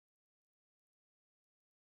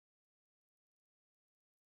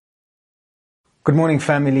Good morning,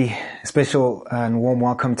 family. Special and warm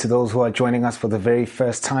welcome to those who are joining us for the very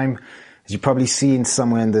first time. As you probably seen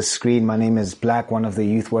somewhere on the screen, my name is Black, one of the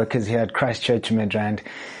youth workers here at Christ Church Midrand.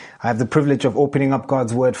 I have the privilege of opening up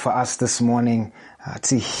God's word for us this morning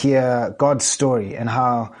to hear God's story and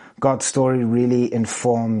how God's story really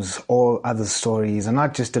informs all other stories, and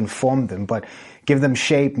not just inform them, but give them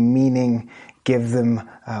shape, meaning, give them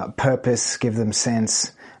purpose, give them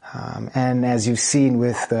sense. And as you've seen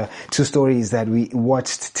with the two stories that we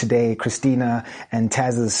watched today, Christina and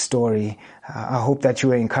Taz's story, I hope that you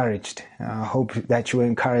were encouraged. I hope that you were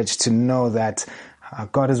encouraged to know that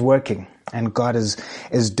God is working and God is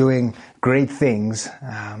doing great things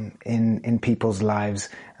in people's lives,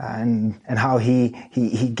 and how he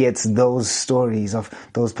gets those stories of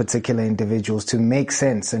those particular individuals to make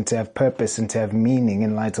sense and to have purpose and to have meaning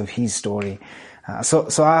in light of his story.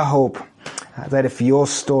 So I hope that if your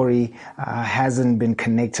story hasn't been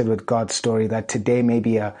connected with God's story, that today may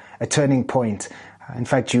be a turning point. In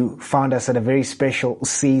fact, you found us at a very special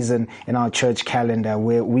season in our church calendar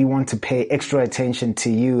where we want to pay extra attention to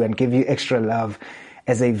you and give you extra love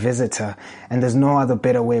as a visitor. And there's no other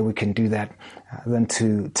better way we can do that than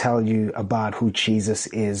to tell you about who Jesus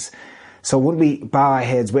is. So when we bow our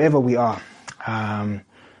heads wherever we are,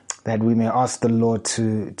 that we may ask the Lord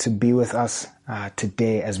to be with us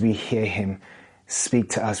today as we hear him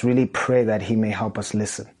speak to us. Really pray that he may help us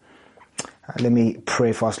listen. Let me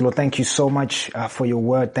pray for us. Lord, thank you so much for your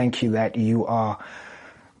word. Thank you that you are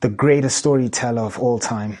the greatest storyteller of all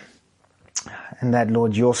time. And that,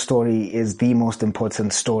 Lord, your story is the most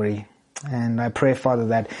important story. And I pray, Father,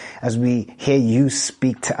 that as we hear you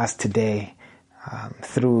speak to us today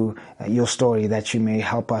through your story, that you may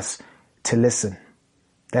help us to listen.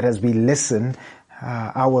 That as we listen,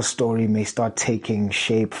 our story may start taking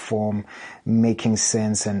shape, form, making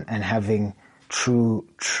sense, and having true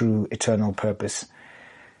eternal purpose.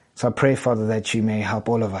 So I pray, Father, that you may help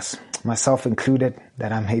all of us, myself included,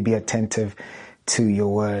 that I may be attentive to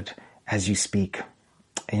your word as you speak.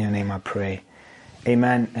 In your name I pray.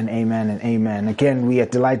 Amen and amen and amen. Again, we are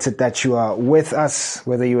delighted that you are with us,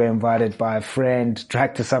 whether you were invited by a friend,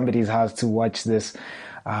 dragged to somebody's house to watch this,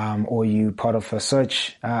 or you part of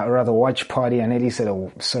a watch party. I nearly said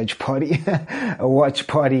a search party, a watch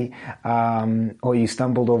party, or you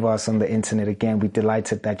stumbled over us on the internet. Again, we're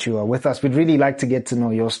delighted that you are with us. We'd really like to get to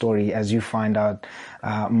know your story as you find out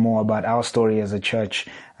more about our story as a church,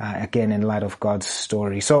 again, in light of God's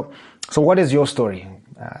story. So what is your story?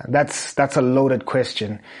 That's a loaded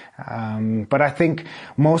question. But I think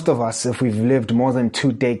most of us, if we've lived more than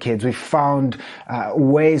 2 decades, we've found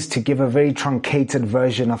ways to give a very truncated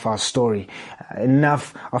version of our story.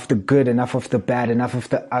 Enough of the good, enough of the bad, enough of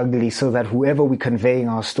the ugly, so that whoever we're conveying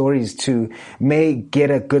our stories to may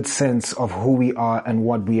get a good sense of who we are and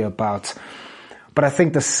what we're about. But I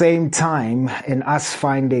think the same time in us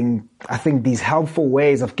finding, these helpful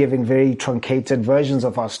ways of giving very truncated versions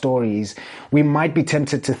of our stories, we might be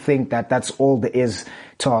tempted to think that that's all there is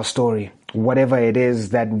to our story. Whatever it is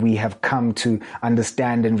that we have come to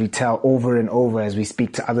understand and retell over and over as we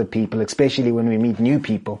speak to other people, especially when we meet new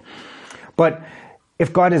people. But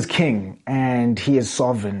if God is king and he is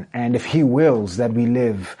sovereign, and if he wills that we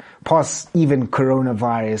live past even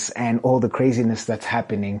coronavirus and all the craziness that's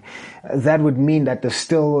happening, that would mean that there's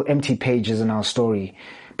still empty pages in our story.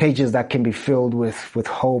 Pages that can be filled with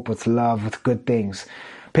hope, with love, with good things.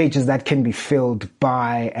 Pages that can be filled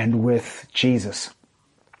by and with Jesus.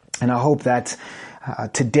 And I hope that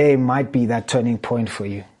today might be that turning point for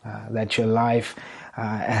you, that your life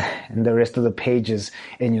and the rest of the pages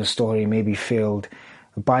in your story may be filled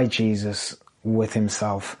by Jesus with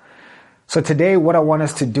himself. So today what I want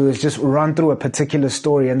us to do is just run through a particular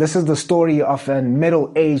story. And this is the story of a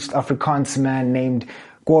middle-aged Afrikaans man named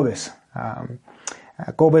Kobus.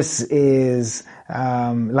 Kobus is,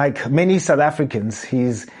 like many South Africans,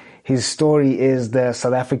 his story is the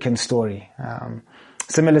South African story.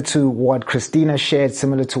 Similar to what Christina shared,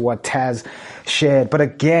 similar to what Taz shared. But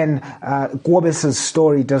again, Kobus's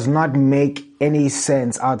story does not make any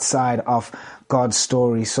sense outside of God's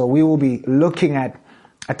story. So we will be looking at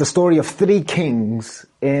the story of 3 kings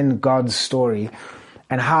in God's story,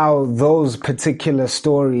 and how those particular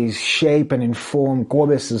stories shape and inform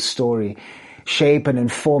Kobus's story, shape and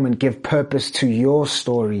inform and give purpose to your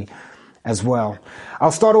story as well.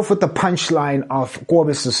 I'll start off with the punchline of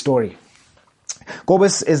Kobus's story.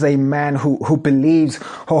 Kobus is a man who believes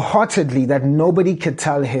wholeheartedly that nobody could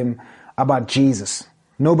tell him about Jesus.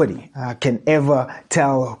 Nobody can ever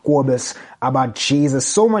tell Kobus about Jesus,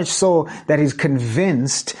 so much so that he's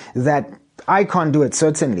convinced that I can't do it,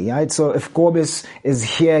 certainly, right? So if Corbus is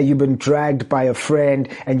here, you've been dragged by a friend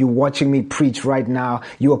and you're watching me preach right now,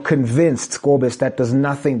 you are convinced, Corbus, that there's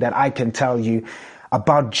nothing that I can tell you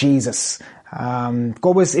about Jesus.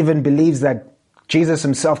 Corbus even believes that Jesus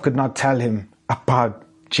himself could not tell him about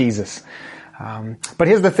Jesus. But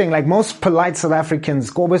here's the thing, like most polite South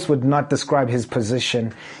Africans, Corbus would not describe his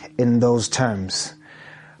position in those terms.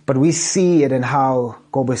 But we see it in how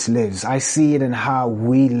Corbus lives. I see it in how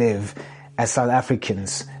we live as South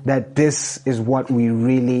Africans, that this is what we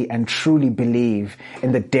really and truly believe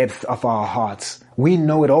in the depth of our hearts. We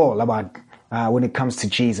know it all about when it comes to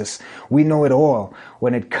Jesus. We know it all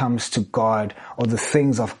when it comes to God or the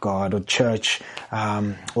things of God or church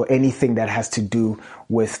or anything that has to do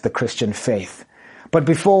with the Christian faith. But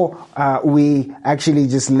before we actually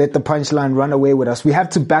just let the punchline run away with us, we have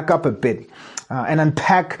to back up a bit and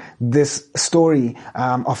unpack this story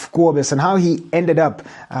of Corbus and how he ended up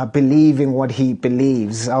believing what he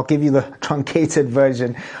believes. I'll give you the truncated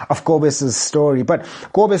version of Corbus's story. But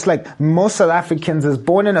Corbus, like most South Africans, is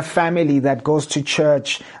born in a family that goes to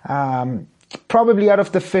church. Probably out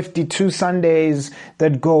of the 52 Sundays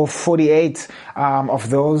that go, 48 of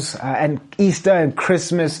those, and Easter and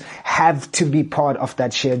Christmas have to be part of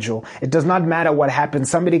that schedule. It does not matter what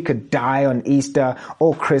happens. Somebody could die on Easter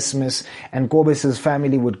or Christmas, and Corbus's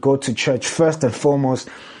family would go to church first and foremost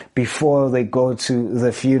before they go to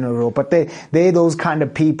the funeral. But they're those kind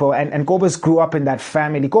of people. And Corbus grew up in that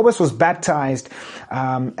family. Corbus was baptized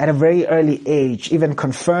at a very early age, even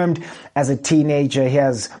confirmed as a teenager. He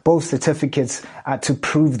has both certificates to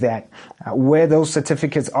prove that. Where those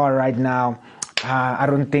certificates are right now, I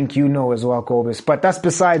don't think you know as well, Corbus. But that's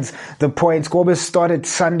besides the point. Corbus started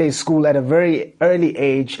Sunday school at a very early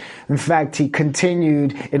age. In fact, he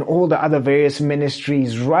continued in all the other various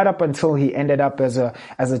ministries right up until he ended up as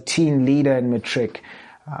a teen leader in Matric.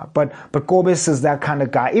 But Corbus is that kind of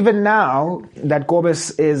guy. Even now that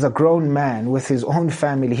Corbus is a grown man with his own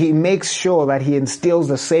family, he makes sure that he instills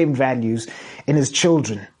the same values in his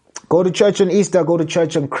children. Go to church on Easter, go to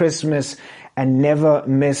church on Christmas, and never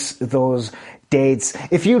miss those dates.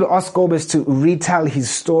 If you'd ask Corbus to retell his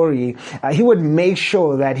story, he would make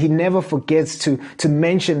sure that he never forgets to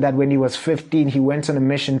mention that when he was 15, he went on a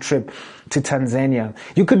mission trip to Tanzania.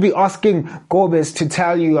 You could be asking Corbus to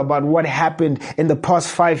tell you about what happened in the past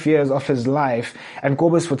 5 years of his life, and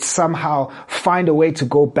Corbus would somehow find a way to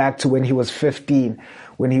go back to when he was 15,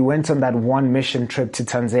 when he went on that one mission trip to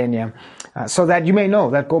Tanzania. So that you may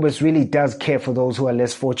know that Corbus really does care for those who are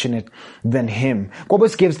less fortunate than him.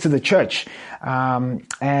 Corbus gives to the church, and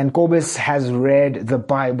Corbus has read the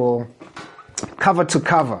Bible cover to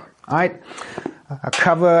cover, right?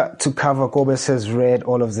 Cover to cover, Corbus has read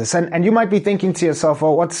all of this. And you might be thinking to yourself,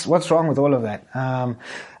 oh, what's wrong with all of that?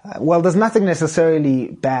 Well, there's nothing necessarily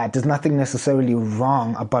bad. There's nothing necessarily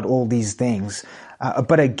wrong about all these things.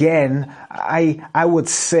 But again, I would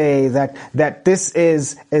say that this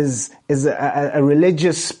is a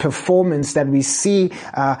religious performance that we see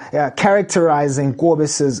characterizing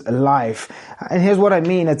Corbus's life. And here's what I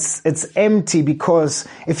mean. It's empty, because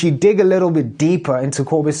if you dig a little bit deeper into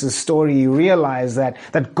Corbus's story, you realize that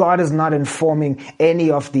God is not informing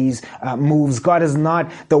any of these moves. God is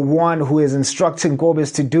not the one who is instructing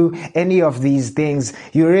Corbus to do any of these things.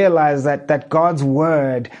 You realize that God's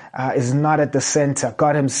word is not at the center.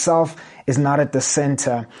 God himself is not at the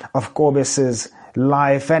center of Corbus's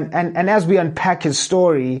life. And as we unpack his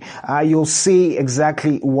story, you'll see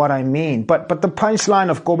exactly what I mean. But the punchline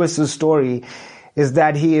of Corbus's story is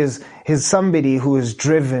that he's somebody who is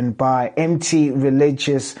driven by empty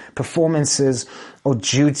religious performances or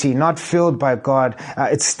duty, not filled by God.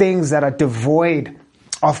 It's things that are devoid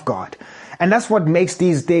of God. And that's what makes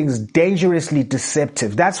these things dangerously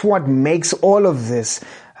deceptive. That's what makes all of this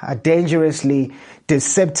dangerously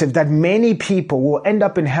deceptive, that many people will end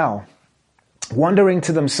up in hell wondering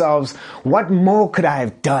to themselves, what more could I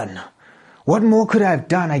have done? What more could I have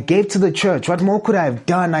done? I gave to the church. What more could I have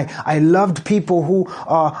done? I loved people who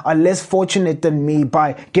are less fortunate than me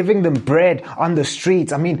by giving them bread on the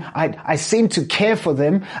streets. I mean, I seem to care for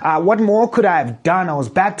them. What more could I have done? I was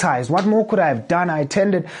baptized. What more could I have done? I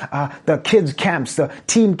attended the kids' camps, the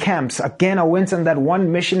teen camps. Again, I went on that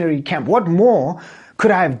one missionary camp. What more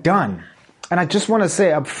could I have done? And I just want to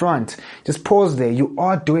say up front, just pause there. You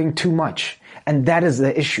are doing too much. And that is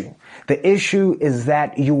the issue. The issue is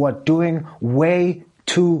that you are doing way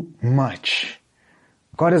too much.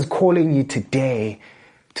 God is calling you today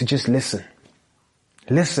to just listen.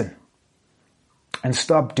 Listen. And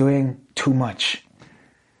stop doing too much.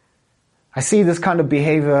 I see this kind of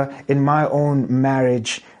behavior in my own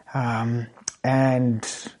marriage. And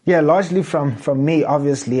yeah, largely from me,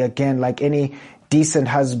 obviously, again, like any decent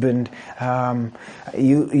husband,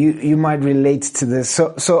 you might relate to this.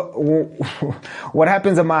 So what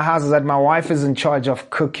happens at my house is that my wife is in charge of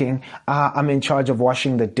cooking. I'm in charge of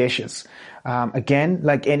washing the dishes. Again,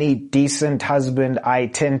 like any decent husband, I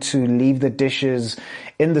tend to leave the dishes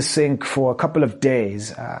in the sink for a couple of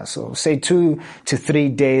days. So say 2 to 3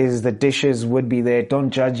 days, the dishes would be there.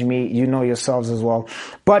 Don't judge me. You know yourselves as well.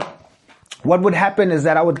 But what would happen is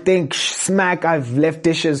that I would think, smack, I've left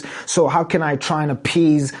dishes, so how can I try and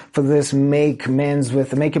appease for this, make amends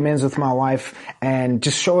with my wife, and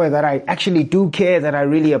just show her that I actually do care, that I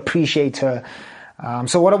really appreciate her.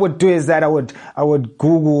 So what I would do is that I would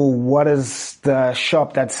Google what is the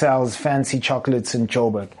shop that sells fancy chocolates in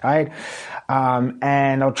Joburg, right?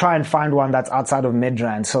 And I'll try and find one that's outside of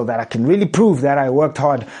Midrand so that I can really prove that I worked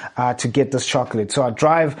hard to get this chocolate. So I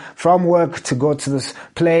drive from work to go to this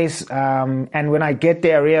place, and when I get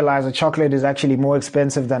there, I realize the chocolate is actually more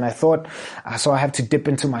expensive than I thought. So I have to dip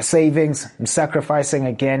into my savings. I'm sacrificing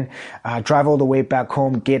again, drive all the way back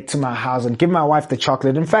home, get to my house, and give my wife the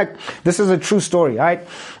chocolate. In fact, this is a true story, right?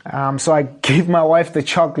 So I give my wife the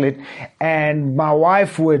chocolate, and my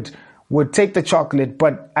wife would take the chocolate,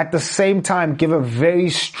 but at the same time give a very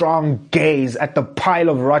strong gaze at the pile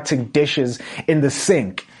of rotting dishes in the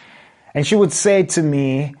sink. And she would say to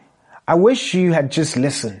me, I wish you had just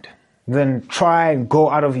listened, then try and go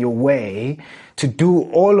out of your way to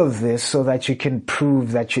do all of this so that you can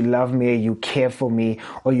prove that you love me, you care for me,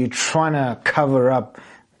 or you're trying to cover up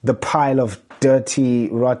the pile of dirty,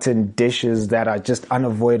 rotten dishes that are just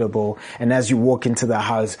unavoidable. And as you walk into the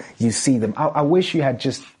house, you see them. I wish you had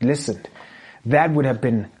just listened. That would have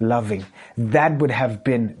been loving. That would have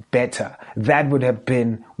been better. That would have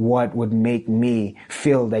been what would make me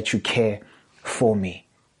feel that you care for me.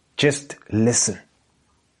 Just listen.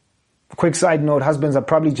 Quick side note, husbands, I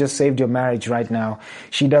probably just saved your marriage right now.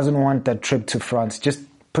 She doesn't want that trip to France. Just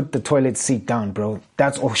put the toilet seat down, bro.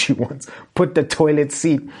 That's all she wants. Put the toilet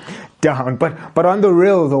seat down. But on the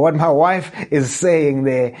real though, what my wife is saying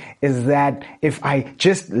there is that if I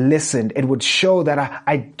just listened, it would show that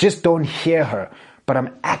I just don't hear her, but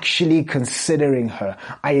I'm actually considering her.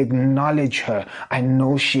 I acknowledge her. I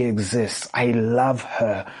know she exists. I love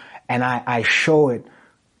her. And I show it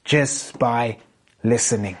just by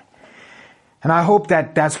listening. And I hope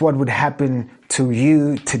that that's what would happen to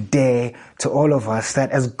you today, to all of us,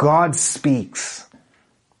 that as God speaks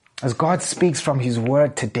from His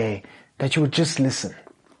word today, that you would just listen.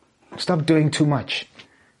 Stop doing too much,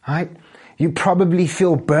 right? You probably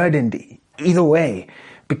feel burdened either way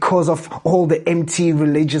because of all the empty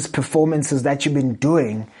religious performances that you've been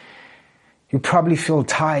doing. You probably feel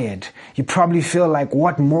tired. You probably feel like,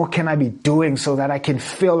 what more can I be doing so that I can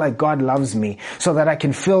feel like God loves me, so that I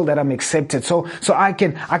can feel that I'm accepted, so I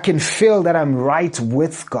can feel that I'm right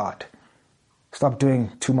with God. Stop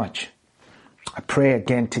doing too much. I pray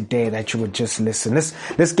again today that you would just listen.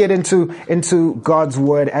 Let's get into God's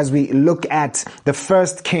word as we look at the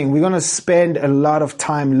first king. We're going to spend a lot of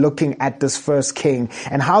time looking at this first king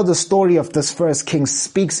and how the story of this first king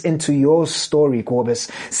speaks into your story, Corbus,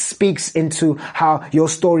 speaks into how your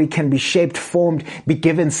story can be shaped, formed, be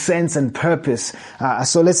given sense and purpose.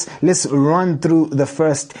 So let's run through the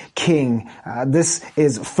first king. This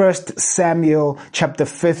is 1 Samuel chapter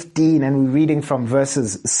 15, and we're reading from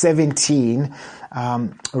verses 17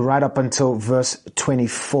 right up until verse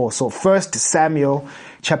 24. So 1 Samuel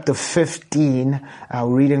chapter 15,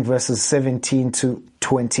 reading verses 17 to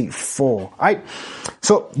 24. All right.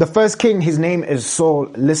 So the first king, his name is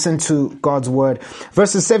Saul. Listen to God's word.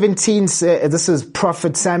 Verses 17, this is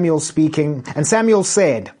prophet Samuel speaking. And Samuel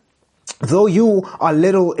said, though you are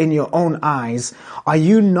little in your own eyes, are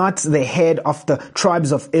you not the head of the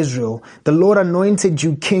tribes of Israel? The Lord anointed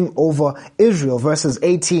you king over Israel. Verses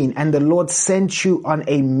 18, and the Lord sent you on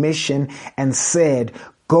a mission and said,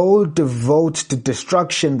 go devote to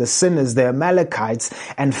destruction the sinners, the Amalekites,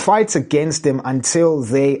 and fight against them until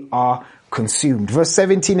they are consumed. Verse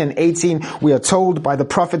 17 and 18, we are told by the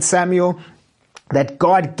prophet Samuel that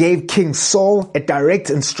God gave King Saul a direct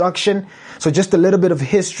instruction. So just a little bit of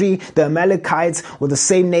history. The Amalekites were the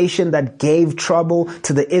same nation that gave trouble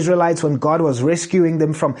to the Israelites when God was rescuing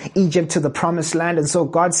them from Egypt to the promised land. And so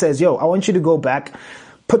God says, I want you to go back,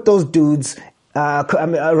 put those dudes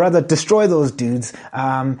rather destroy those dudes,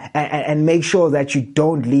 and make sure that you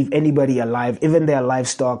don't leave anybody alive, even their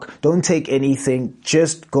livestock. Don't take anything.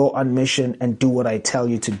 Just go on mission and do what I tell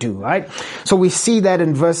you to do, right? So we see that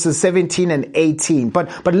in verses 17 and 18.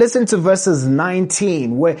 But listen to verses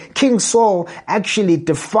 19, where King Saul actually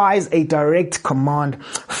defies a direct command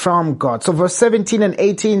from God. So verse 17 and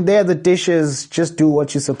 18, they're the dishes. Just do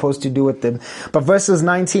what you're supposed to do with them. But verses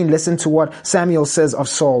 19, listen to what Samuel says of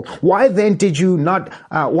Saul. Why then did you not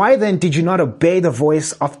obey the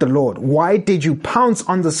voice of the Lord? Why did you pounce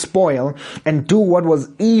on the spoil and do what was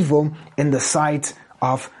evil in the sight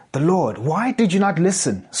of the Lord? Why did you not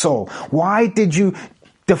listen, Saul? Why did you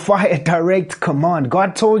defy a direct command?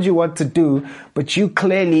 God told you what to do, but you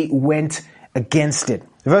clearly went against it.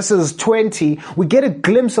 Verses 20, we get a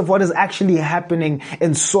glimpse of what is actually happening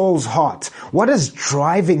in Saul's heart. What is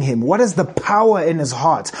driving him? What is the power in his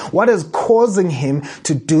heart? What is causing him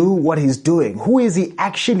to do what he's doing? Who is he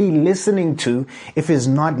actually listening to if he's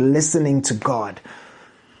not listening to God?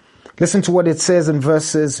 Listen to what it says in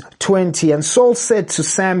verses 20. And Saul said to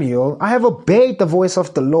Samuel, I have obeyed the voice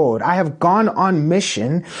of the Lord. I have gone on the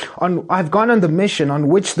mission on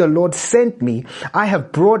which the Lord sent me. I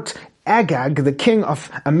have brought Agag, the king of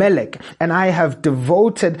Amalek, and I have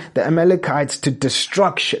devoted the Amalekites to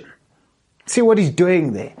destruction. See what he's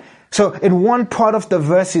doing there. So in one part of the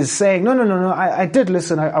verse he's saying, no, I did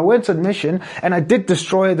listen. I went on mission and I did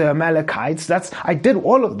destroy the Amalekites. I did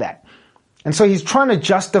all of that. And so he's trying to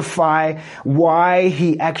justify why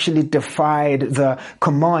he actually defied the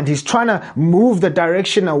command. He's trying to move the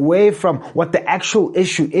direction away from what the actual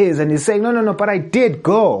issue is. And he's saying, no, but I did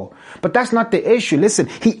go. But that's not the issue. Listen,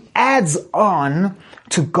 he adds on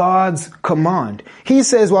to God's command. He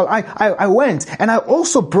says, well, I went and I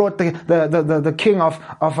also brought the king of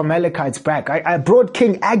Amalekites back. I brought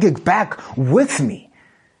King Agag back with me.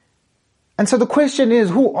 And so the question is,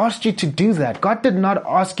 who asked you to do that? God did not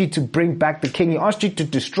ask you to bring back the king. He asked you to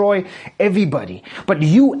destroy everybody. But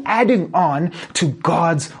you adding on to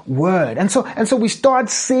God's word. And so we start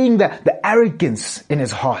seeing the arrogance in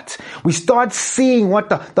his heart. We start seeing what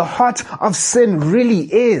the heart of sin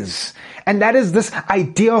really is. And that is this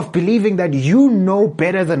idea of believing that you know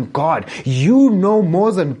better than God. You know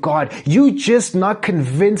more than God. You just not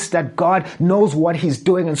convinced that God knows what he's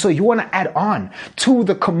doing. And so you want to add on to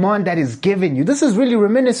the command that is given you. This is really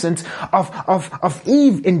reminiscent of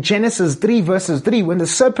Eve in Genesis 3 verses 3, when the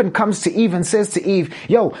serpent comes to Eve and says to Eve,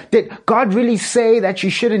 did God really say that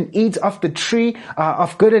you shouldn't eat of the tree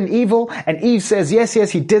of good and evil? And Eve says, yes,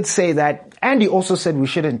 he did say that. And he also said we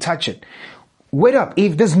shouldn't touch it. Wait up,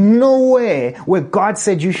 Eve. There's nowhere where God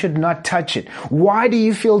said you should not touch it. Why do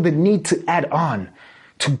you feel the need to add on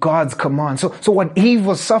to God's command? So what Eve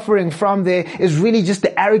was suffering from there is really just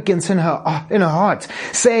the arrogance in her heart,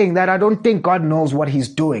 saying that I don't think God knows what he's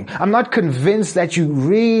doing. I'm not convinced that you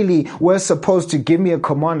really were supposed to give me a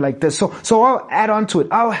command like this. So I'll add on to it.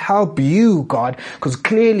 I'll help you, God, because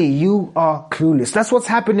clearly you are clueless. That's what's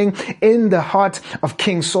happening in the heart of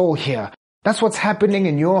King Saul here. That's what's happening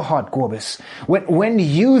in your heart, Gorbis. When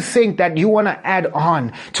you think that you want to add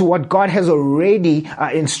on to what God has already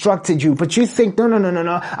instructed you, but you think,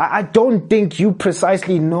 no, I don't think you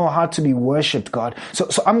precisely know how to be worshipped, God. So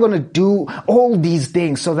I'm going to do all these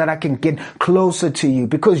things so that I can get closer to you,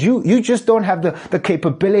 because you just don't have the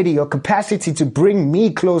capability or capacity to bring me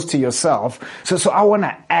close to yourself. So I want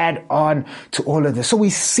to add on to all of this. So we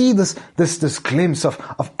see this glimpse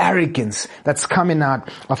of arrogance that's coming out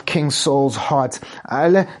of King Saul's heart.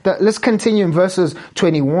 Let's continue in verses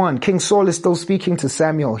 21. King Saul is still speaking to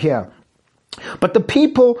Samuel here. But the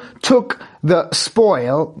people took the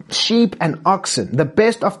spoil, sheep and oxen, the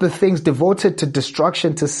best of the things devoted to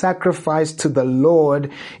destruction, to sacrifice to the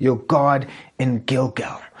Lord your God in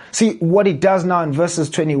Gilgal. See what he does now in verses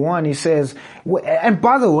 21. He says, and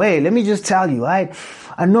by the way, let me just tell you, I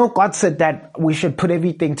know God said that we should put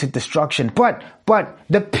everything to destruction, but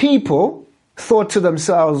the people thought to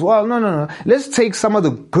themselves, well, no, let's take some of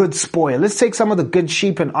the good spoil. Let's take some of the good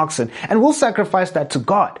sheep and oxen and we'll sacrifice that to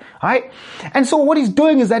God. Right? And so what he's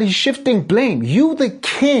doing is that he's shifting blame. You, the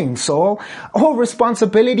king, Saul, all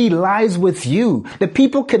responsibility lies with you. The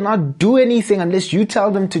people cannot do anything unless you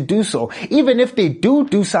tell them to do so. Even if they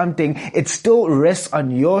do something, it still rests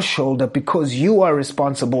on your shoulder because you are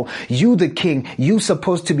responsible. You, the king, you're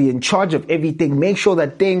supposed to be in charge of everything. Make sure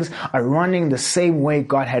that things are running the same way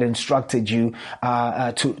God had instructed you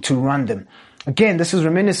to run them. Again, this is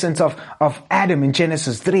reminiscent of Adam in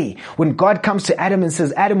Genesis 3. When God comes to Adam and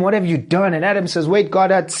says, Adam, what have you done? And Adam says, wait,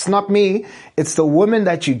 God, that's not me. It's the woman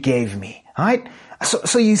that you gave me. Right?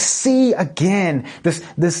 So you see again, this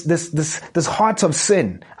heart of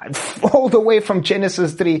sin. all the way from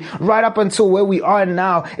Genesis 3 right up until where we are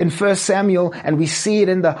now in 1 Samuel, and we see it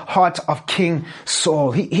in the heart of King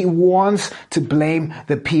Saul. He wants to blame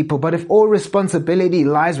the people. But if all responsibility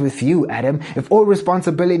lies with you, Adam, if all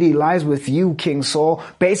responsibility lies with you, King Saul,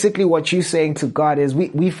 basically what you're saying to God is,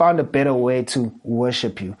 we found a better way to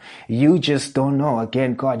worship you. You just don't know.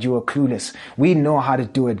 Again, God, you are clueless. We know how to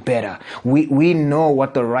do it better. We know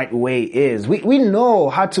what the right way is. We know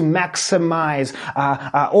how to maximize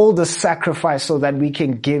all the sacrifice so that we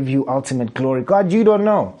can give you ultimate glory. God, you don't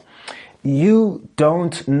know. You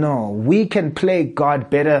don't know. We can play God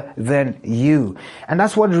better than you. And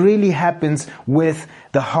that's what really happens with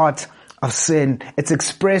the heart of sin. It's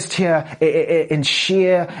expressed here in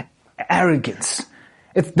sheer arrogance.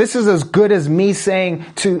 This is as good as me saying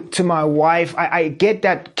to my wife, I get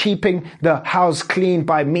that keeping the house clean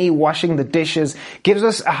by me washing the dishes gives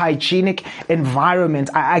us a hygienic environment.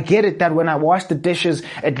 I get it that when I wash the dishes,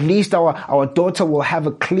 at least our daughter will have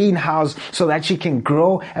a clean house so that she can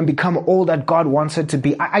grow and become all that God wants her to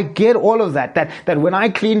be. I get all of that when I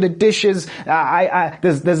clean the dishes,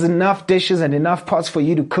 there's enough dishes and enough pots for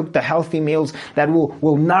you to cook the healthy meals that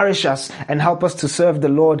will nourish us and help us to serve the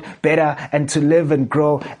Lord better and to live and grow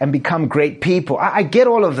and become great people. I get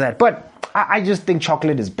all of that, but I just think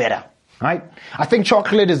chocolate is better, right? I think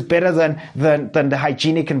chocolate is better than the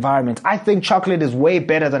hygienic environment. I think chocolate is way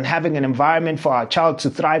better than having an environment for our child to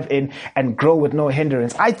thrive in and grow with no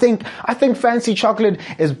hindrance. I think fancy chocolate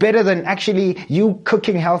is better than actually you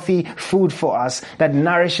cooking healthy food for us that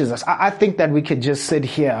nourishes us. I think that we could just sit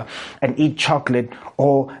here and eat chocolate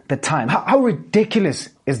all the time. How ridiculous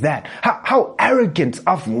is that? How arrogant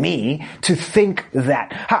of me to think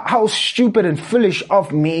that. How stupid and foolish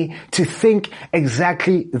of me to think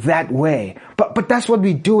exactly that way. But that's what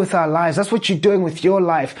we do with our lives. That's what you're doing with your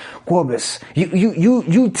life, Gwobis.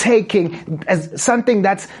 You taking as something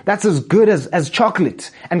that's as good as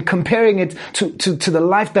chocolate and comparing it to the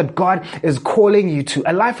life that God is calling you to.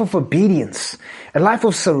 A life of obedience, a life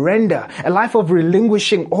of surrender, a life of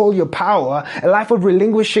relinquishing all your power, a life of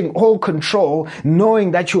relinquishing all control,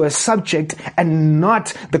 knowing that you are subject and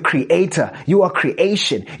not the creator. You are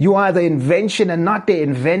creation. You are the invention and not the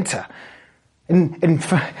inventor.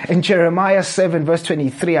 In Jeremiah 7 verse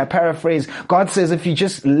 23, I paraphrase, God says, if you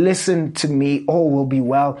just listen to me, all will be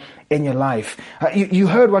well in your life. You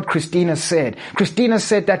heard what Christina said. Christina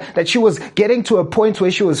said that she was getting to a point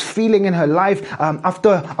where she was feeling in her life,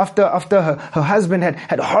 after her husband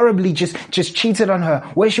had horribly just cheated on her,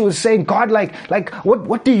 where she was saying, God, like,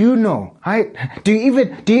 what do you know? Right? Do you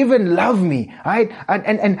even love me? Right?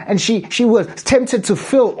 And she was tempted to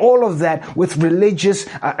fill all of that with religious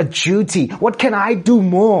duty. What can I do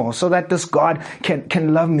more so that this God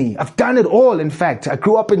can love me? I've done it all. In fact, I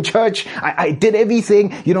grew up in church. I did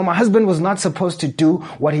everything. My husband was not supposed to do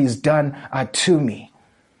what he's done to me.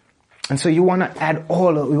 And so we want to add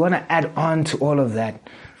on to all of that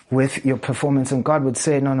with your performance. And God would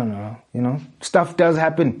say, no. Stuff does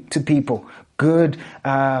happen to people. Good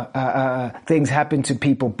things happen to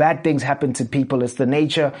people. Bad things happen to people. It's the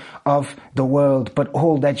nature of the world. But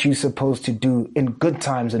all that you're supposed to do in good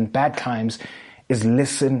times and bad times is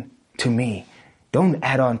listen to me. Don't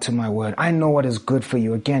add on to my word. I know what is good for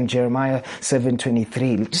you. Again, Jeremiah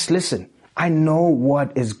 7:23. Just listen. I know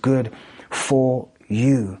what is good for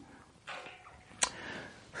you.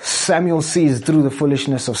 Samuel sees through the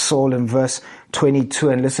foolishness of Saul in verse 22,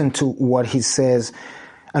 and listen to what he says.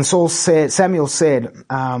 And Samuel said,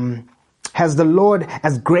 has the Lord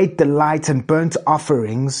as great delight in burnt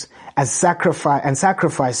offerings as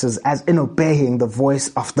sacrifices as in obeying the voice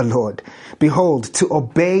of the Lord? Behold, to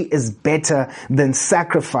obey is better than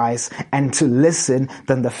sacrifice, and to listen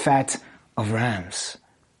than the fat of rams.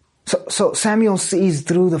 So Samuel sees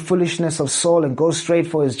through the foolishness of Saul and goes straight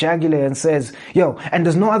for his jugular and says, and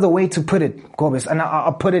there's no other way to put it, Gwobis, and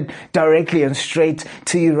I'll put it directly and straight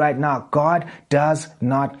to you right now. God does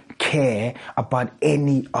not care about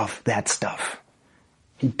any of that stuff.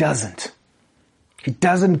 He doesn't. He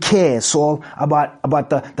doesn't care, Saul, about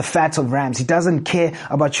the fat of rams. He doesn't care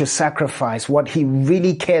about your sacrifice. What he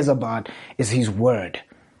really cares about is his word.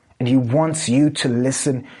 And he wants you to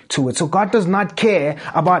listen to it. So God does not care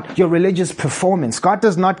about your religious performance. God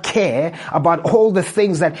does not care about all the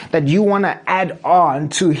things that you want to add on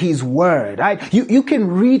to his word. Right? You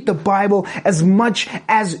can read the Bible as much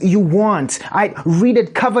as you want. Right? Read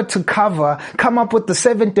it cover to cover. Come up with the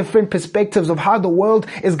 7 different perspectives of how the world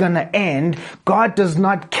is going to end. God does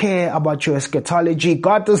not care about your eschatology.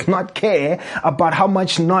 God does not care about how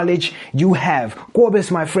much knowledge you have.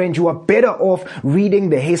 Gwobis, my friend, you are better off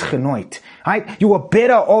reading the huisgenoot. Right? You were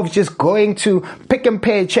better off just going to Pick n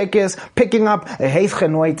Pay Checkers, picking up a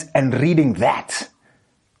huisgenoot and reading that.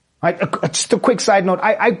 Right? Just a quick side note.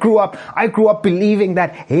 I grew up believing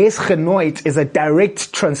that huisgenoot is a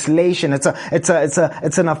direct translation. It's an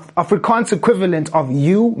Afrikaans equivalent of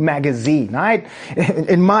You magazine, right?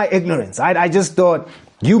 In my ignorance, right? I just thought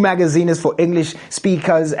You magazine is for English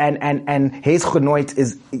speakers and huisgenoot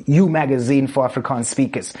is You magazine for Afrikaans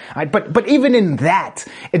speakers. Right? But even in that,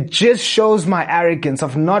 it just shows my arrogance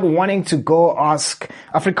of not wanting to go ask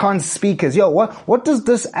Afrikaans speakers, what does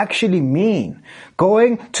this actually mean?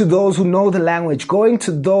 Going to those who know the language, going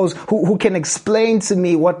to those who can explain to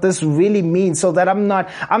me what this really means, so that I'm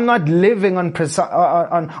not living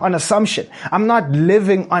on assumption. I'm not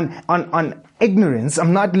living on ignorance.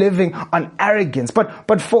 I'm not living on arrogance.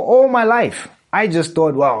 But for all my life, I just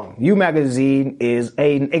thought, well, You magazine is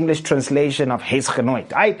an English translation of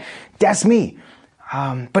huisgenoot. That's me.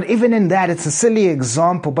 But even in that, it's a silly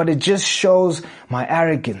example, but it just shows my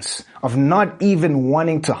arrogance of not even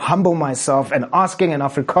wanting to humble myself and asking an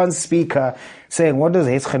Afrikaans speaker, saying, what does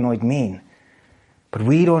huisgenoot mean? But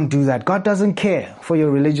we don't do that. God doesn't care for your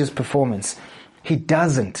religious performance. He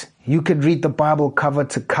doesn't. You could read the Bible cover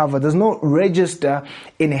to cover. There's no register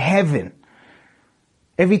in heaven.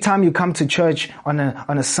 Every time you come to church on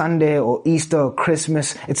a Sunday or Easter or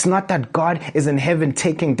Christmas, it's not that God is in heaven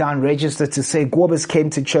taking down register to say, Gorbis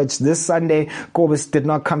came to church this Sunday, Gorbis did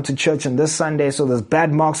not come to church on this Sunday, so there's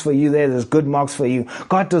bad marks for you there's good marks for you.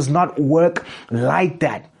 God does not work like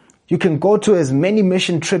that. You can go to as many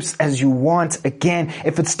mission trips as you want. Again,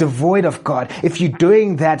 if it's devoid of God, if you're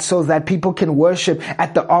doing that so that people can worship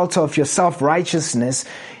at the altar of your self-righteousness,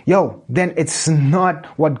 then it's not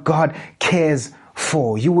what God cares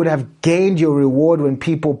for. You would have gained your reward when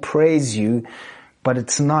people praise you, but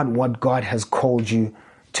it's not what God has called you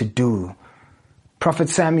to do. Prophet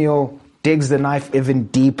Samuel digs the knife even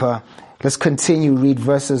deeper. Let's continue, read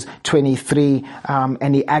verses 23,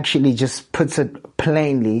 and he actually just puts it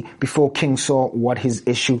plainly before King Saul what his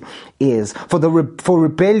issue is. For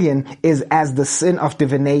rebellion is as the sin of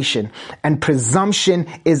divination, and presumption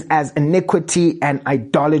is as iniquity and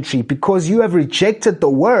idolatry. Because you have rejected the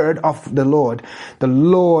word of the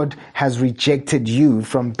Lord has rejected you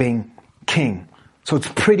from being king. So it's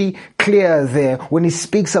pretty clear there when he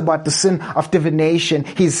speaks about the sin of divination.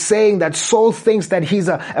 He's saying that Saul thinks that he's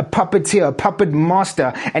a puppeteer, a puppet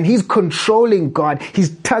master, and he's controlling God.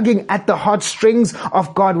 He's tugging at the heartstrings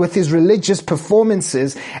of God with his religious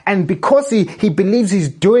performances. And because he believes he's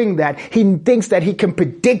doing that, he thinks that he can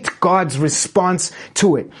predict God's response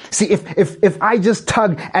to it. See, if I just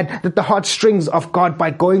tug at the heartstrings of God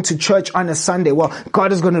by going to church on a Sunday, well,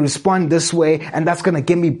 God is going to respond this way, and that's going to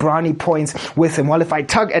give me brownie points with him. Well, if I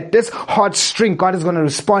tug at this heartstring, God is going to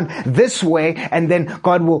respond this way, and then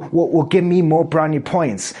God will give me more brownie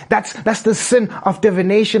points. That's the sin of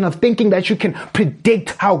divination, of thinking that you can predict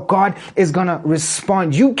how God is going to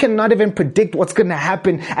respond. You cannot even predict what's going to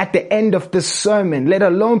happen at the end of this sermon, let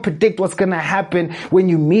alone predict what's going to happen when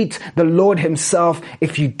you meet the Lord himself.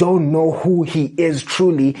 If you don't know who he is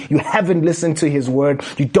truly, you haven't listened to his word,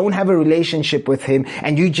 you don't have a relationship with him,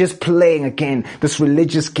 and you're just playing again this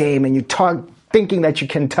religious game, and you thinking that you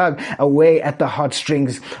can tug away at the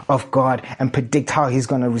heartstrings of God and predict how he's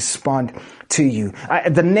going to respond to you.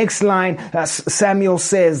 The next line, Samuel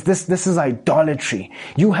says, this is idolatry.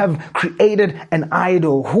 You have created an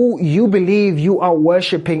idol. Who you believe you are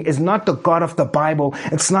worshiping is not the God of the Bible.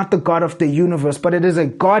 It's not the God of the universe, but it is a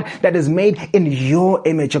God that is made in your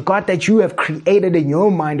image, a God that you have created in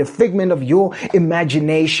your mind, a figment of your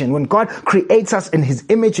imagination. When God creates us in his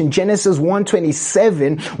image in Genesis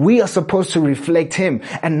 1:27, we are supposed to reflect him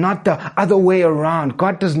and not the other way around.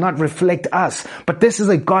 God does not reflect us, but this is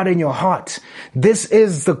a God in your heart. This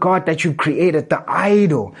is the God that you created, the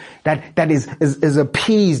idol that is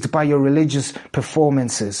appeased by your religious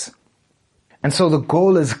performances. And so the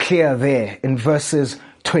goal is clear there in verses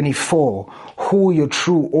 24, who your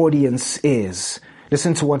true audience is.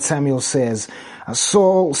 Listen to what Samuel says.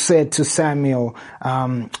 Saul said to Samuel,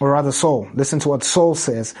 listen to what Saul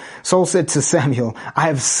says. Saul said to Samuel, I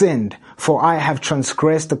have sinned, for I have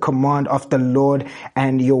transgressed the command of the Lord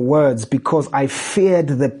and your words, because I feared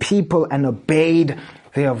the people and obeyed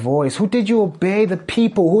their voice? Who did you obey? The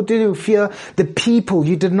people. Who did you fear? The people.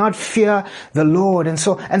 You did not fear the Lord. And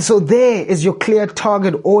so there is your clear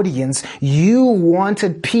target audience. You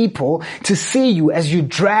wanted people to see you as you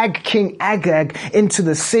drag King Agag into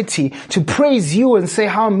the city to praise you and say,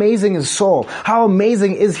 how amazing is Saul? How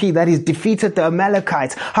amazing is he that he's defeated the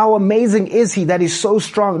Amalekites? How amazing is he that he's so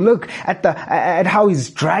strong? Look at how he's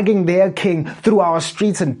dragging their king through our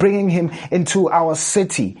streets and bringing him into our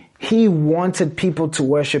city. He wanted people to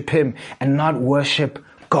worship him and not worship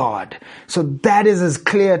God. So that is his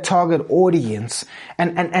clear target audience.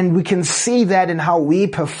 And we can see that in how we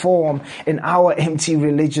perform in our empty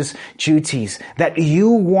religious duties. That you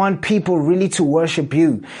want people really to worship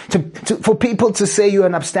you. For people to say you're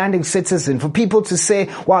an upstanding citizen. For people to say,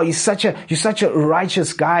 wow, you're such a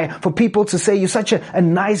righteous guy. For people to say you're such a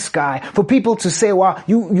nice guy. For people to say, wow,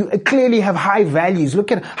 you clearly have high values.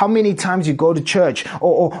 Look at how many times you go to church,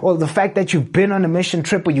 or the fact that you've been on a mission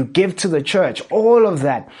trip, or you give to the church. All of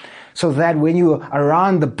that. So that when you're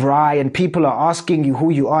around the braai and people are asking you who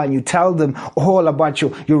you are and you tell them all about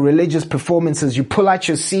your religious performances, you pull out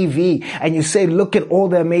your CV and you say, look at all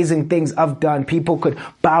the amazing things I've done. People could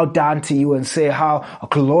bow down to you and say how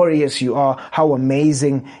glorious you are, how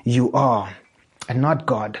amazing you are. And not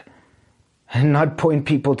God. And not point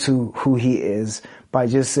people to who he is by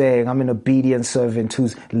just saying, I'm an obedient servant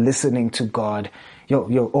who's listening to God.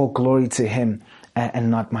 Yo, all glory to him and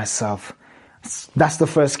not myself. That's the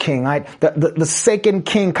first king, right? The second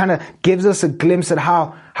king kind of gives us a glimpse at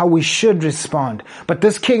how we should respond. But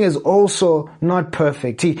this king is also not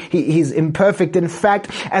perfect. He's imperfect. In fact,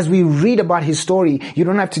 as we read about his story, you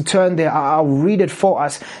don't have to turn there. I'll read it for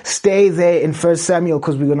us. Stay there in 1 Samuel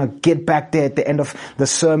because we're going to get back there at the end of the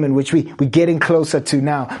sermon, which we're getting closer to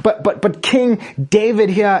now. But King David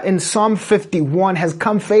here in Psalm 51 has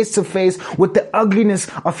come face to face with the ugliness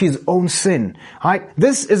of his own sin. Right?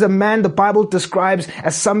 This is a man the Bible describes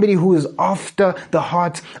as somebody who is after the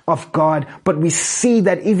heart of God. But we see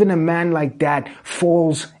that even a man like that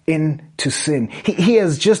falls into sin. He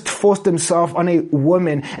has just forced himself on a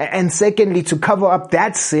woman. And secondly, to cover up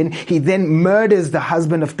that sin, he then murders the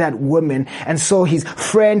husband of that woman. And so his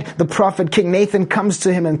friend, the prophet King Nathan, comes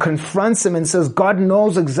to him and confronts him and says, God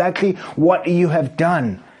knows exactly what you have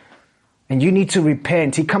done. And you need to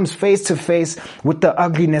repent. He comes face to face with the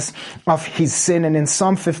ugliness of his sin. And in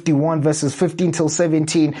Psalm 51 verses 15 till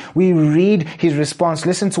 17, we read his response.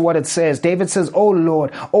 Listen to what it says. David says, "O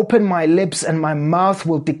Lord, open my lips and my mouth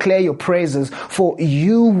will declare your praises, for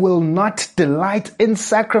you will not delight in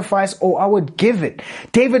sacrifice, or I would give it."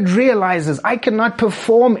 David realizes, I cannot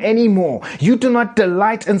perform anymore. You do not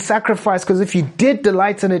delight in sacrifice, because if you did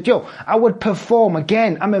delight in it, I would perform.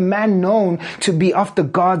 Again, I'm a man known to be after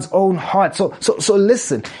God's own heart. So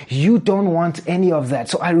listen, you don't want any of that.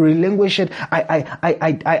 So I relinquish it.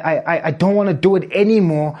 I don't want to do it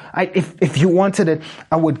anymore. If you wanted it,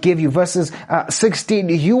 I would give you. Verses 16,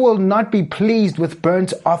 you will not be pleased with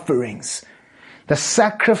burnt offerings. The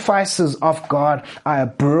sacrifices of God are a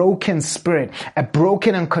broken spirit, a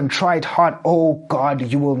broken and contrite heart. Oh God,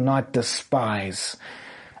 you will not despise.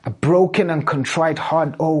 A broken and contrite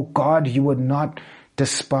heart. Oh God, you would not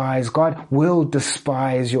despise. God will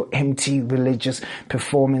despise your empty religious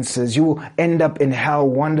performances. You will end up in hell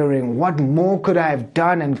wondering, what more could I have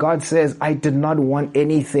done? And God says, I did not want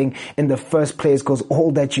anything in the first place, because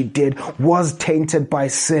all that you did was tainted by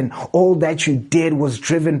sin. All that you did was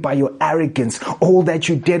driven by your arrogance. All that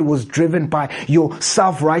you did was driven by your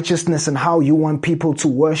self-righteousness and how you want people to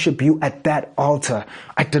worship you at that altar.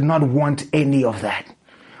 I did not want any of that.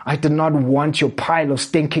 I did not want your pile of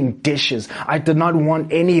stinking dishes. I did not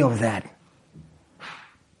want any of that.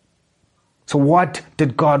 So what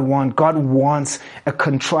did God want? God wants a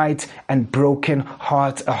contrite and broken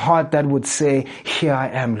heart, a heart that would say, here I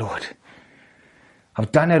am, Lord.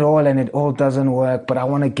 I've done it all and it all doesn't work, but I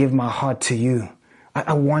want to give my heart to you.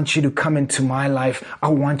 I want you to come into my life. I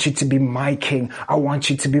want you to be my king. I want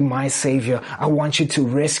you to be my savior. I want you to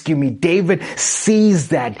rescue me. David sees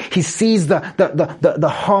that. He sees the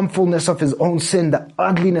harmfulness of his own sin, the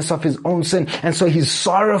ugliness of his own sin. And so he's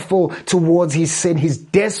sorrowful towards his sin. He's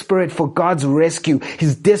desperate for God's rescue.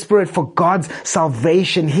 He's desperate for God's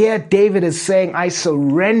salvation. Here David is saying, I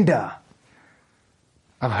surrender.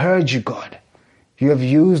 I've heard you, God. You have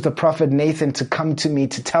used the prophet Nathan to come to me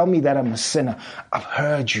to tell me that I'm a sinner. I've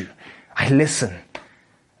heard you. I listen.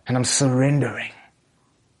 And I'm surrendering.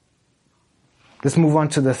 Let's move on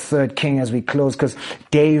to the third king as we close, because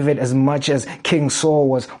David, as much as King Saul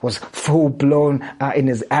was full-blown in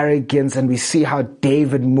his arrogance, and we see how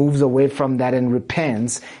David moves away from that and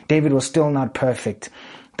repents, David was still not perfect.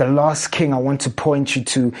 The last king I want to point you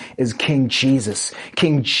to is King Jesus.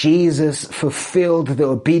 King Jesus fulfilled the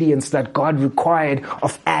obedience that God required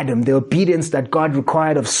of Adam, the obedience that God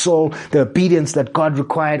required of Saul, the obedience that God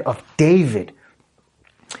required of David.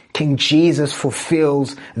 King Jesus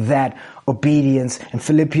fulfills that obedience. In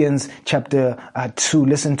Philippians chapter 2,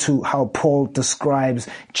 listen to how Paul describes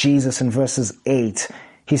Jesus in verses 8.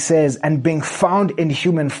 He says, and being found in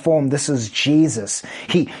human form, this is Jesus.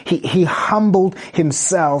 He humbled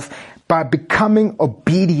himself by becoming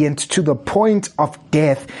obedient to the point of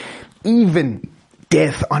death, even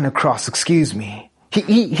death on a cross,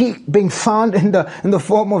 He being found in the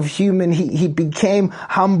form of human, he became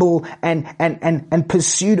humble and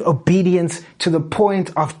pursued obedience to the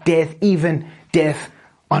point of death, even death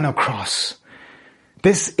on a cross.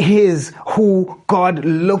 This is who God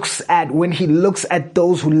looks at when he looks at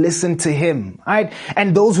those who listen to him, right?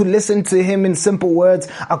 And those who listen to him, in simple words,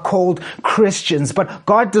 are called Christians. But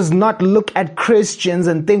God does not look at Christians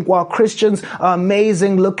and think, wow, Christians are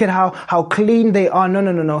amazing. Look at how clean they are.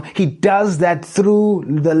 No. He does that through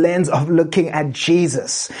the lens of looking at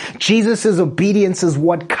Jesus. Jesus' obedience is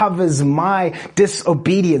what covers my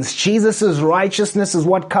disobedience. Jesus' righteousness is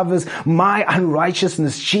what covers my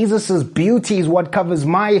unrighteousness. Jesus' beauty is what covers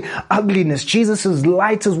my ugliness. Jesus'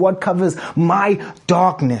 light is what covers my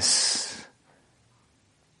darkness.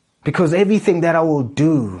 Because everything that I will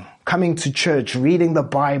do, coming to church, reading the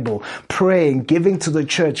Bible, praying, giving to the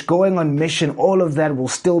church, going on mission, all of that will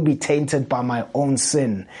still be tainted by my own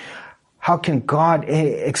sin. How can God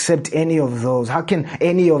accept any of those? How can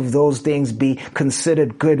any of those things be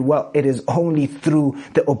considered good? Well, it is only through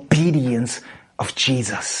the obedience of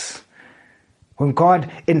Jesus. When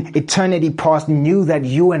God in eternity past knew that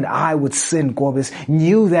you and I would sin, Gorbis,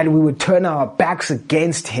 knew that we would turn our backs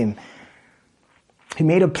against him, he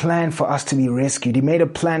made a plan for us to be rescued. He made a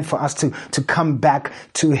plan for us to come back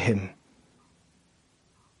to him.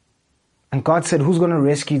 And God said, who's going to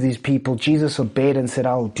rescue these people? Jesus obeyed and said,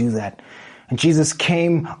 I will do that. And Jesus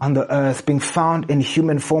came on the earth, being found in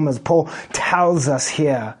human form, as Paul tells us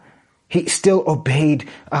here. He still obeyed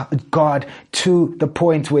God to the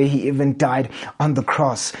point where he even died on the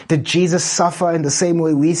cross. Did Jesus suffer in the same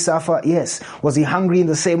way we suffer? Yes. Was he hungry in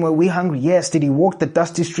the same way we hungry? Yes. Did he walk the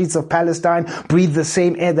dusty streets of Palestine, breathe the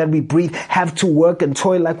same air that we breathe, have to work and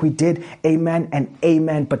toil like we did? Amen and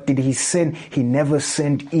amen. But did he sin? He never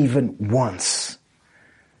sinned even once.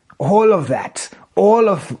 All of that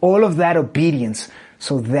obedience,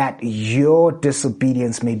 so that your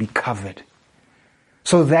disobedience may be covered.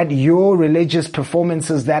 So that your religious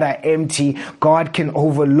performances that are empty, God can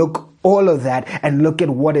overlook all of that and look at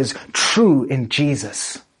what is true in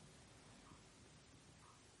Jesus.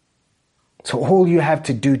 So all you have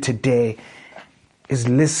to do today is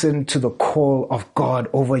listen to the call of God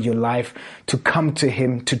over your life, to come to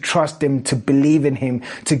him, to trust him, to believe in him,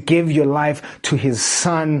 to give your life to his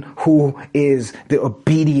son, who is the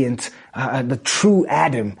obedient, the true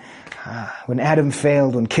Adam. When Adam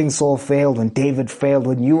failed, when King Saul failed, when David failed,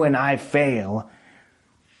 when you and I fail,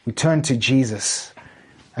 we turn to Jesus.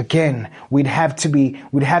 Again, we'd have to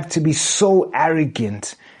be so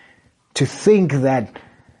arrogant to think that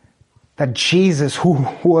Jesus, who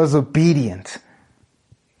was obedient,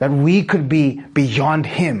 that we could be beyond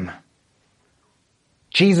him.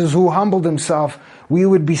 Jesus, who humbled himself, we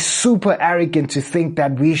would be super arrogant to think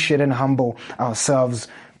that we shouldn't humble ourselves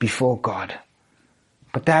before God.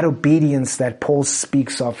 But that obedience that Paul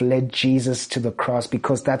speaks of led Jesus to the cross,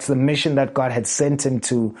 because that's the mission that God had sent him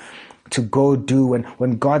to go do. And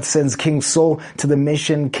when God sends King Saul to the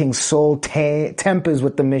mission, King Saul tempers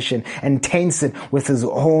with the mission and taints it with his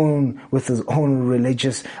own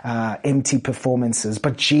religious, empty performances.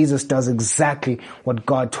 But Jesus does exactly what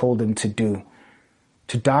God told him to do,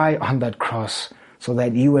 to die on that cross, so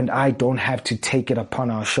that you and I don't have to take it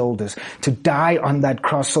upon our shoulders, to die on that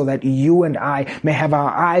cross so that you and I may have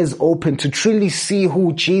our eyes open to truly see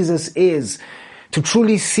who Jesus is, to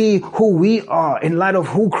truly see who we are in light of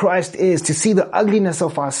who Christ is, to see the ugliness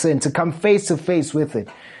of our sin, to come face to face with it,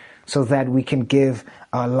 so that we can give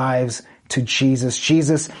our lives to Jesus.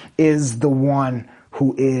 Jesus is the one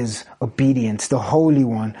who is obedient, the Holy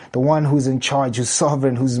One, the one who's in charge, who's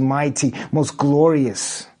sovereign, who's mighty, most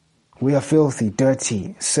glorious. We are filthy,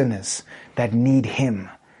 dirty sinners that need him.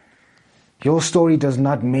 Your story does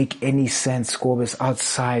not make any sense, Scorbus,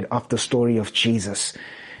 outside of the story of Jesus.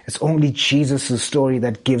 It's only Jesus' story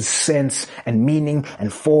that gives sense and meaning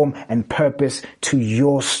and form and purpose to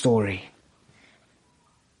your story.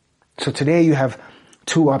 So today you have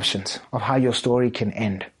two options of how your story can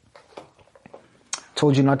end. I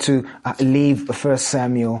told you not to leave 1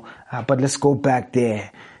 Samuel, but let's go back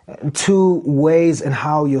there. two ways in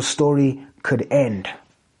how your story could end.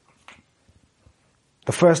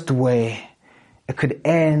 The first way, it could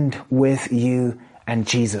end with you and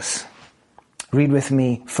Jesus. Read with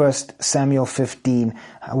me 1 Samuel 15.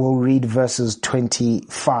 I will read verses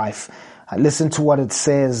 25. Listen to what it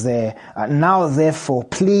says there. Now therefore,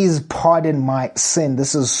 please pardon my sin.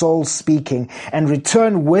 This is Saul speaking. And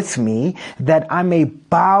return with me that I may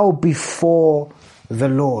bow before the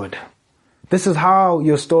Lord. This is how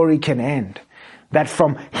your story can end. That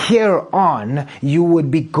from here on, you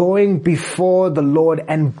would be going before the Lord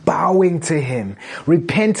and bowing to Him,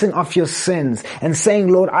 repenting of your sins and saying,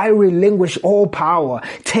 Lord, I relinquish all power.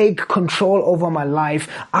 Take control over my life.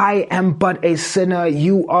 I am but a sinner.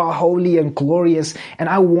 You are holy and glorious, and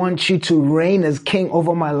I want you to reign as king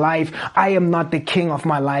over my life. I am not the king of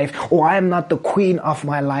my life, or I am not the queen of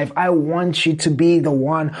my life. I want you to be the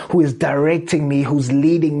one who is directing me, who's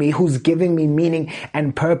leading me, who's giving me meaning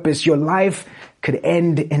and purpose. Your life could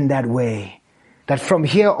end in that way. That from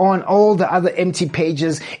here on, all the other empty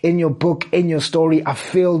pages in your book, in your story, are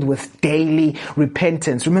filled with daily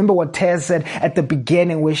repentance. Remember what Taz said at the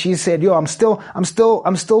beginning, where she said, I'm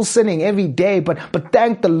still sinning every day, but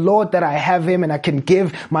thank the Lord that I have Him and I can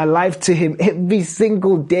give my life to Him every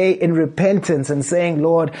single day in repentance and saying,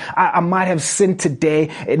 Lord, I might have sinned today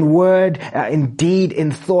in word, in deed,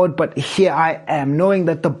 in thought, but here I am, knowing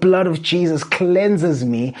that the blood of Jesus cleanses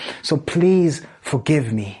me. So please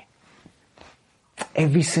forgive me.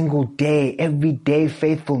 Every single day, everyday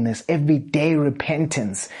faithfulness, everyday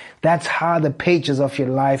repentance. That's how the pages of your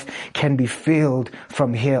life can be filled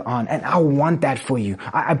from here on. And I want that for you.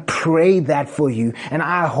 I pray that for you. And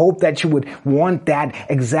I hope that you would want that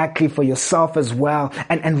exactly for yourself as well,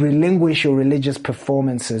 and relinquish your religious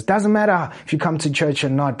performances. Doesn't matter if you come to church or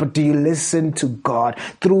not, but do you listen to God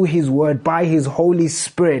through His Word, by His Holy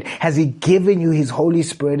Spirit? Has He given you His Holy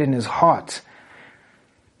Spirit in His heart?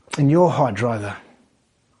 In your heart, rather.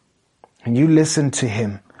 And you listen to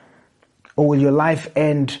Him? Or will your life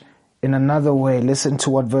end in another way? Listen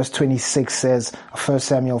to what verse 26 says, 1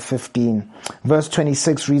 Samuel 15. Verse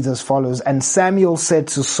 26 reads as follows, And Samuel said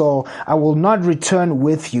to Saul, I will not return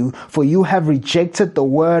with you, for you have rejected the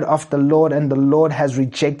word of the Lord, and the Lord has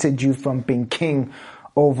rejected you from being king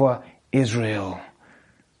over Israel.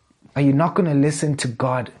 Are you not going to listen to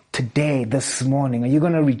God today, this morning? Are you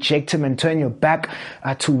going to reject Him and turn your back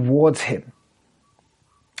towards Him?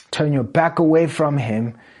 Turn your back away from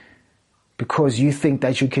Him because you think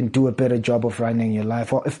that you can do a better job of running your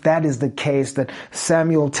life? Or if that is the case, that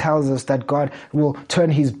Samuel tells us that God will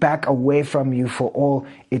turn His back away from you for all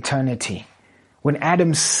eternity. When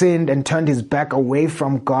Adam sinned and turned his back away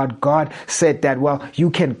from God, God said that, well, you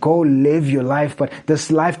can go live your life, but this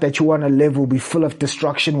life that you want to live will be full of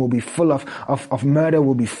destruction, will be full of murder,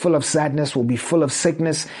 will be full of sadness, will be full of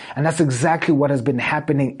sickness. And that's exactly what has been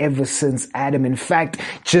happening ever since Adam. In fact,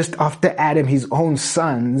 just after Adam, his own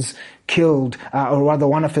sons killed, or rather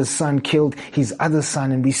one of his sons killed his other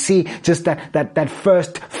son. And we see just that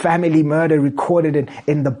first family murder recorded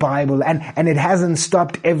in the Bible. And it hasn't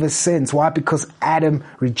stopped ever since. Why? Because Adam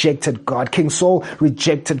rejected God. King Saul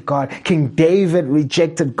rejected God. King David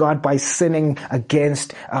rejected God by sinning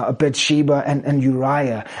against Bathsheba and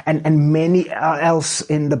Uriah. And many else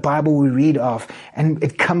in the Bible we read of. And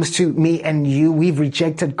it comes to me and you. We've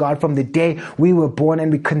rejected God from the day we were born,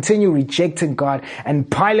 and we continue rejecting God and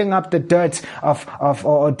piling up the dirt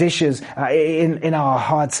of dishes in our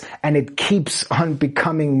hearts, and it keeps on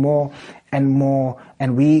becoming more and more,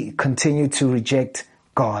 and we continue to reject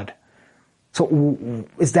God. So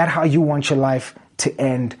is that how you want your life to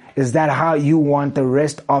end? Is that how you want the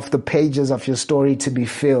rest of the pages of your story to be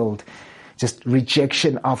filled? Just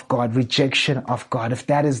rejection of God, rejection of God. If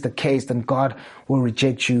that is the case, then God will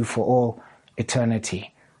reject you for all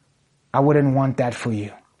eternity. I wouldn't want that for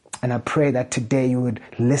you. And I pray that today you would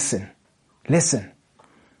listen.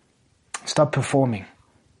 Stop performing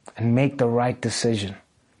and make the right decision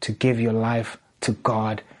to give your life to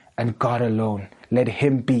God and God alone. Let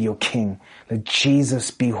Him be your King. Let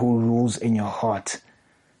Jesus be who rules in your heart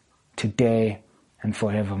today and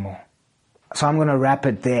forevermore. So I'm going to wrap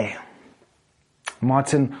it there.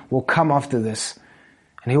 Martin will come after this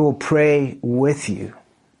and he will pray with you.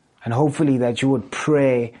 And hopefully that you would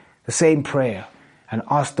pray the same prayer and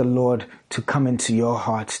ask the Lord to come into your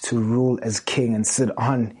heart to rule as King and sit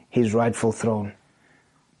on His rightful throne.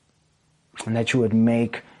 And that you would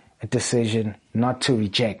make a decision not to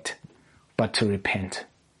reject, but to repent.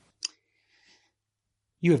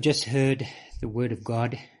 You have just heard the word of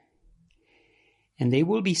God, and there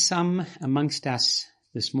will be some amongst us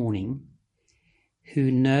this morning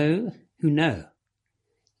who know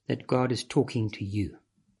that God is talking to you.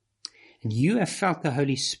 And you have felt the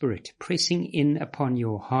Holy Spirit pressing in upon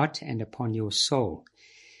your heart and upon your soul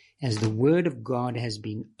as the Word of God has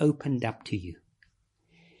been opened up to you.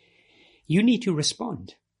 You need to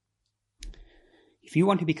respond. If you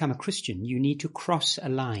want to become a Christian, you need to cross a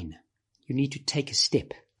line. You need to take a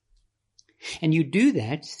step. And you do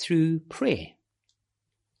that through prayer.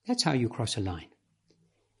 That's how you cross a line.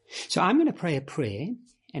 So I'm going to pray a prayer,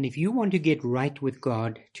 and if you want to get right with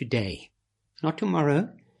God today, not tomorrow,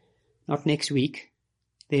 not next week,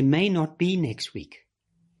 there may not be next week.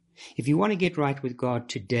 If you want to get right with God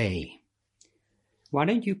today, why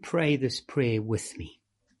don't you pray this prayer with me?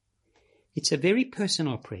 It's a very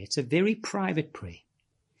personal prayer. It's a very private prayer.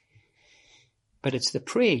 But it's the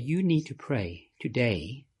prayer you need to pray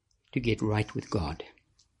today to get right with God.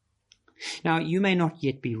 Now, you may not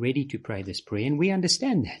yet be ready to pray this prayer, and we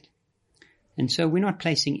understand that. And so we're not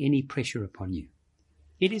placing any pressure upon you.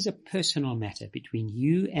 It is a personal matter between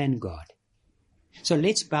you and God. So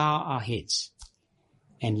let's bow our heads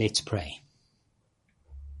and let's pray.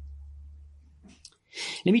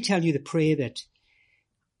 Let me tell you the prayer that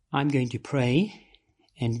I'm going to pray,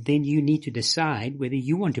 and then you need to decide whether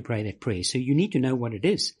you want to pray that prayer. So you need to know what it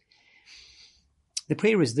is. The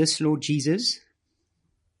prayer is this: Lord Jesus,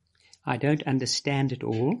 I don't understand it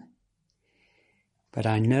all, but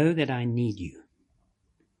I know that I need you.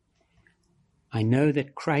 I know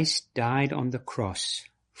that Christ died on the cross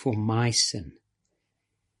for my sin.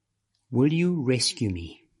 Will you rescue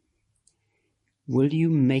me? Will you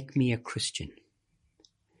make me a Christian?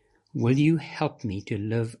 Will you help me to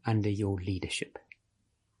live under your leadership?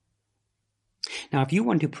 Now, if you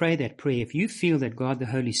want to pray that prayer, if you feel that God the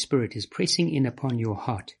Holy Spirit is pressing in upon your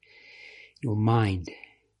heart, your mind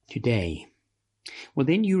today, well,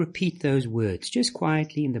 then you repeat those words just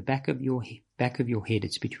quietly in the back of your head.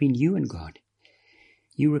 It's between you and God.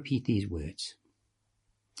 You repeat these words.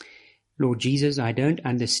 Lord Jesus, I don't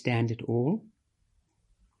understand it all,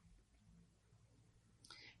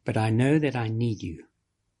 but I know that I need you.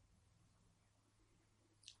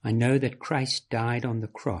 I know that Christ died on the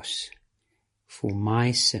cross for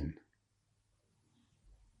my sin.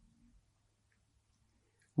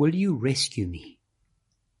 Will you rescue me?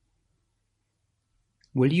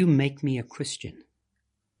 Will you make me a Christian?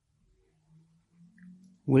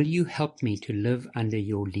 Will you help me to live under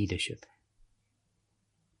your leadership?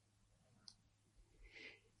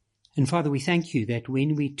 And Father, we thank you that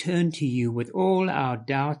when we turn to you with all our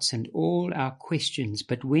doubts and all our questions,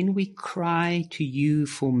 but when we cry to you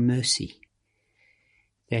for mercy,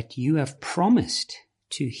 that you have promised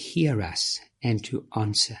to hear us and to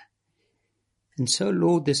answer. And so,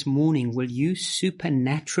 Lord, this morning, will you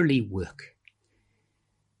supernaturally work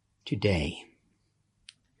today?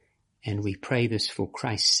 And we pray this for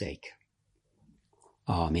Christ's sake.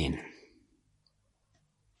 Amen.